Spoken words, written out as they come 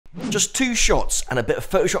Just 2 shots and a bit of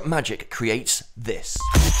Photoshop magic creates this.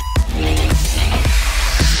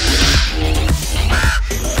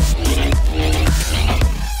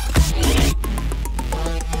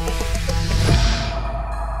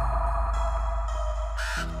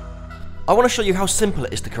 I want to show you how simple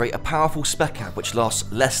it is to create a powerful spec ad which lasts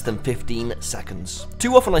less than 15 seconds.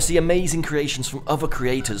 Too often I see amazing creations from other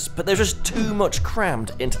creators, but there's just too much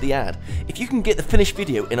crammed into the ad. If you can get the finished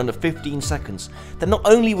video in under 15 seconds, then not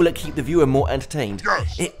only will it keep the viewer more entertained,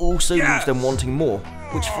 it also leaves them wanting more,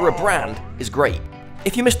 which for a brand is great.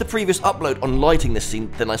 If you missed the previous upload on lighting this scene,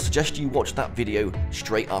 then I suggest you watch that video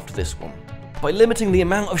straight after this one. By limiting the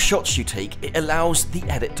amount of shots you take, it allows the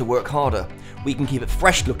edit to work harder. We can keep it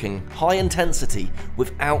fresh looking, high intensity,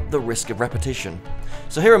 without the risk of repetition.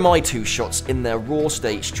 So here are my 2 shots in their raw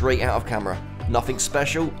state straight out of camera. Nothing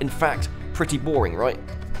special, in fact, pretty boring, right?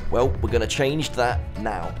 Well, we're gonna change that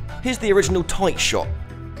now. Here's the original tight shot.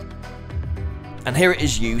 And here it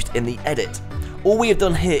is used in the edit. All we have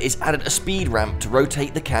done here is added a speed ramp to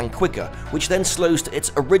rotate the can quicker, which then slows to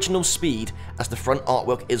its original speed as the front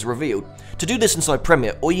artwork is revealed. To do this inside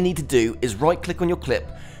Premiere, all you need to do is right click on your clip,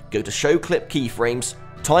 go to Show Clip Keyframes,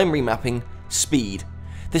 Time Remapping, Speed.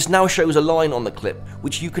 This now shows a line on the clip,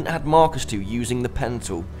 which you can add markers to using the pen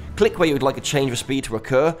tool. Click where you would like a change of speed to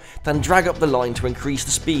occur, then drag up the line to increase the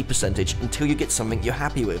speed percentage until you get something you're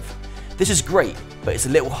happy with. This is great, but it's a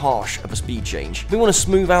little harsh of a speed change. We want to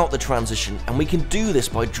smooth out the transition, and we can do this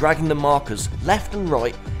by dragging the markers left and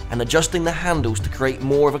right and adjusting the handles to create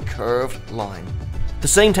more of a curved line. The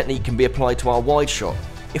same technique can be applied to our wide shot.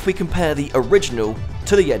 If we compare the original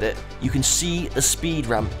to the edit, you can see the speed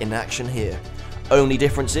ramp in action here. Only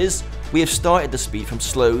difference is, we have started the speed from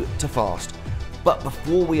slow to fast. But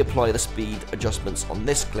before we apply the speed adjustments on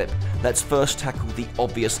this clip, let's first tackle the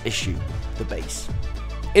obvious issue, the base.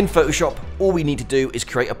 In Photoshop, all we need to do is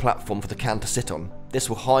create a platform for the can to sit on. This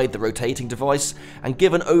will hide the rotating device and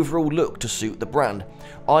give an overall look to suit the brand.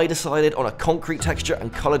 I decided on a concrete texture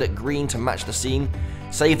and coloured it green to match the scene.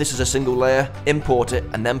 Save this as a single layer, import it,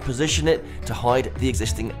 and then position it to hide the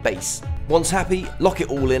existing base. Once happy, lock it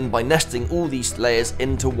all in by nesting all these layers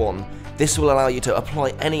into one. This will allow you to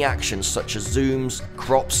apply any actions such as zooms,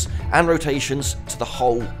 crops, and rotations to the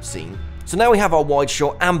whole scene. So now we have our wide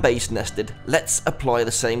shot and base nested, let's apply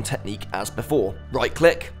the same technique as before. Right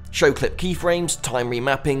click, Show Clip Keyframes, Time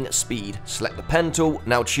Remapping, Speed. Select the pen tool,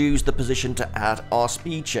 now choose the position to add our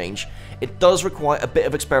speed change. It does require a bit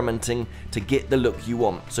of experimenting to get the look you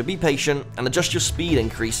want, so be patient and adjust your speed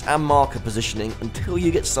increase and marker positioning until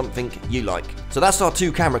you get something you like. So that's our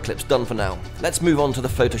 2 camera clips done for now. Let's move on to the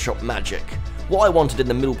Photoshop magic. What I wanted in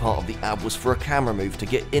the middle part of the ad was for a camera move to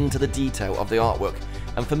get into the detail of the artwork.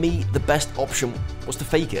 And for me, the best option was to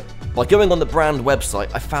fake it. By going on the brand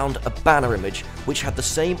website, I found a banner image which had the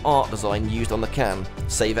same art design used on the can.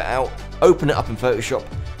 Save it out, open it up in Photoshop,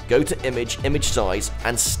 go to Image, Image Size,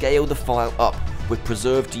 and scale the file up with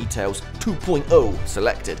Preserve Details 2.0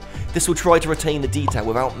 selected. This will try to retain the detail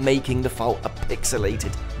without making the file a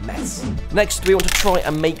pixelated mess. Next, we want to try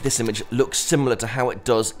and make this image look similar to how it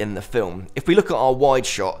does in the film. If we look at our wide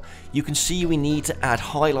shot, you can see we need to add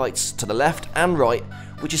highlights to the left and right,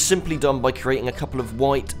 which is simply done by creating a couple of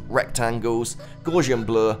white rectangles, Gaussian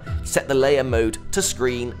blur, set the layer mode to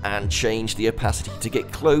screen, and change the opacity to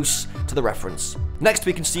get close to the reference. Next,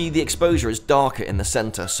 we can see the exposure is darker in the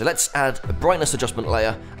center, so let's add a brightness adjustment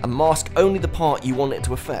layer and mask only the part you want it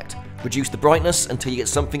to affect. Reduce the brightness until you get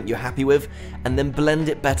something you're happy with, and then blend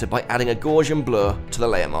it better by adding a Gaussian blur to the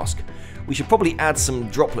layer mask. We should probably add some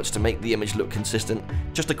droplets to make the image look consistent.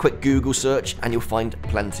 Just a quick Google search and you'll find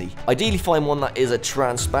plenty. Ideally find one that is a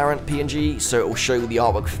transparent PNG so it will show the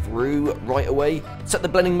artwork through right away. Set the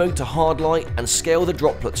blending mode to hard light and scale the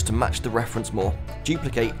droplets to match the reference more.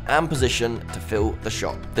 Duplicate and position to fill the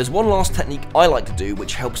shot. There's one last technique I like to do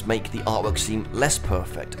which helps make the artwork seem less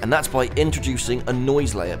perfect, and that's by introducing a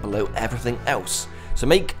noise layer below everything else. So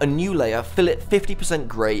make a new layer, fill it 50%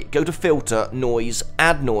 grey, go to Filter, Noise,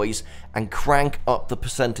 Add Noise, and crank up the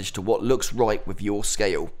percentage to what looks right with your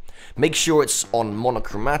scale. Make sure it's on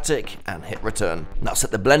monochromatic and hit return. Now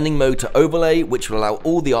set the blending mode to overlay, which will allow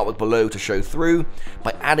all the artwork below to show through.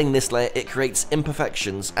 By adding this layer, it creates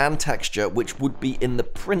imperfections and texture which would be in the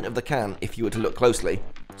print of the can if you were to look closely.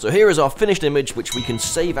 So here is our finished image, which we can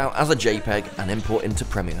save out as a JPEG and import into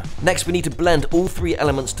Premiere. Next, we need to blend all 3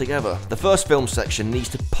 elements together. The first film section needs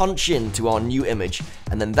to punch into our new image,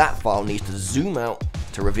 and then that file needs to zoom out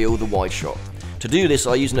to reveal the wide shot. To do this,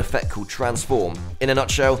 I use an effect called Transform. In a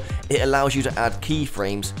nutshell, it allows you to add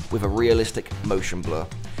keyframes with a realistic motion blur.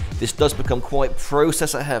 This does become quite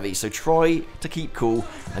processor heavy, so try to keep cool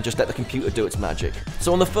and just let the computer do its magic.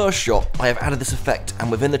 So on the first shot, I have added this effect,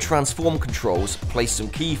 and within the transform controls, placed some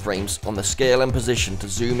keyframes on the scale and position to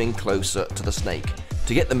zoom in closer to the snake.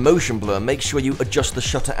 To get the motion blur, make sure you adjust the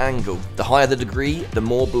shutter angle. The higher the degree, the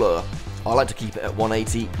more blur. I like to keep it at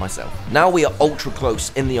 180 myself. Now we are ultra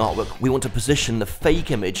close in the artwork. We want to position the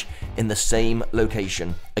fake image in the same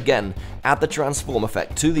location. Again, add the transform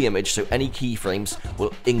effect to the image so any keyframes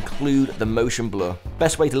will include the motion blur.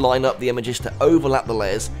 Best way to line up the image is to overlap the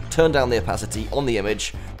layers, turn down the opacity on the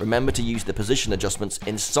image. Remember to use the position adjustments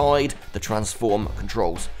inside the transform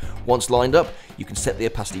controls. Once lined up, you can set the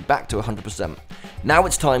opacity back to 100%. Now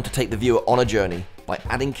it's time to take the viewer on a journey by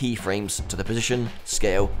adding keyframes to the position,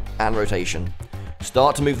 scale, and rotation.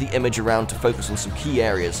 Start to move the image around to focus on some key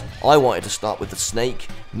areas. I wanted to start with the snake,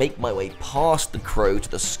 make my way past the crow to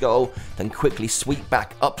the skull, then quickly sweep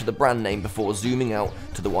back up to the brand name before zooming out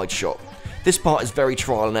to the wide shot. This part is very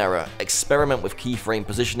trial and error. Experiment with keyframe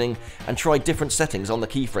positioning and try different settings on the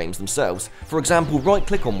keyframes themselves. For example, right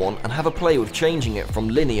click on one and have a play with changing it from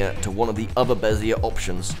linear to one of the other Bezier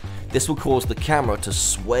options. This will cause the camera to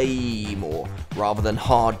sway more rather than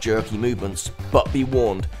hard jerky movements, but be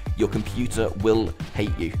warned, your computer will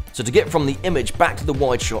hate you. So to get from the image back to the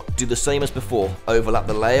wide shot, do the same as before. Overlap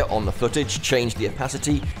the layer on the footage, change the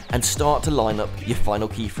opacity, and start to line up your final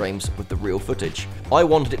keyframes with the real footage. I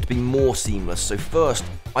wanted it to be more seamless, so first,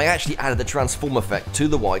 I actually added the transform effect to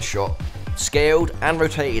the wide shot, scaled and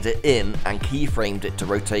rotated it in, and keyframed it to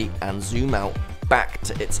rotate and zoom out back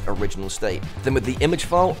to its original state. Then with the image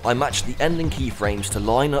file, I matched the ending keyframes to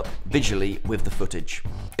line up visually with the footage.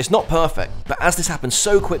 It's not perfect, but as this happens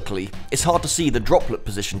so quickly, it's hard to see the droplet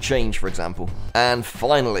position change, for example. And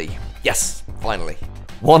finally, yes, finally,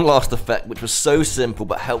 one last effect which was so simple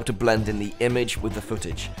but helped to blend in the image with the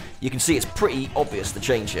footage. You can see it's pretty obvious the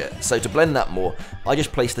change here, so to blend that more, I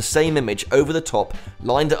just placed the same image over the top,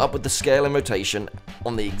 lined it up with the scale and rotation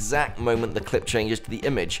on the exact moment the clip changes to the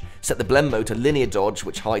image, set the blend mode to linear dodge,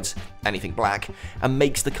 which hides anything black, and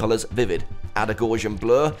makes the colours vivid. Add a Gaussian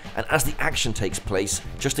blur, and as the action takes place,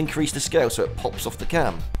 just increase the scale so it pops off the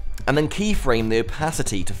cam. And then keyframe the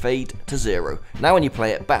opacity to fade to 0. Now when you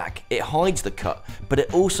play it back, it hides the cut, but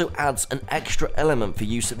it also adds an extra element for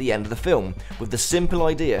use at the end of the film, with the simple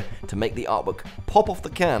idea to make the artwork pop off the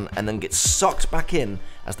can and then get sucked back in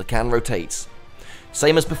as the can rotates.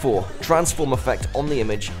 Same as before, transform effect on the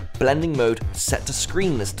image, blending mode set to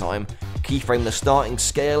screen this time, keyframe the starting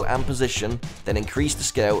scale and position, then increase the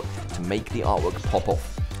scale to make the artwork pop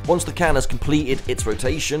off. Once the can has completed its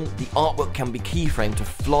rotation, the artwork can be keyframed to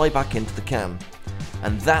fly back into the can.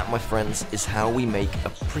 And that, my friends, is how we make a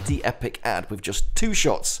pretty epic ad with just 2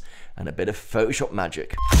 shots and a bit of Photoshop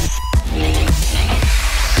magic.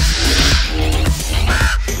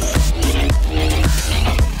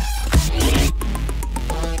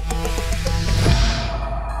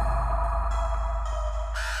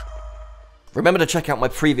 Remember to check out my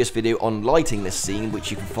previous video on lighting this scene,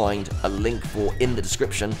 which you can find a link for in the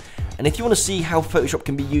description. And if you want to see how Photoshop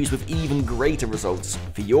can be used with even greater results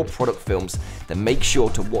for your product films, then make sure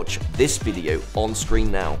to watch this video on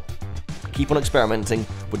screen now. Keep on experimenting,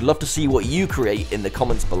 would love to see what you create in the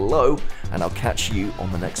comments below, and I'll catch you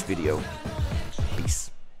on the next video.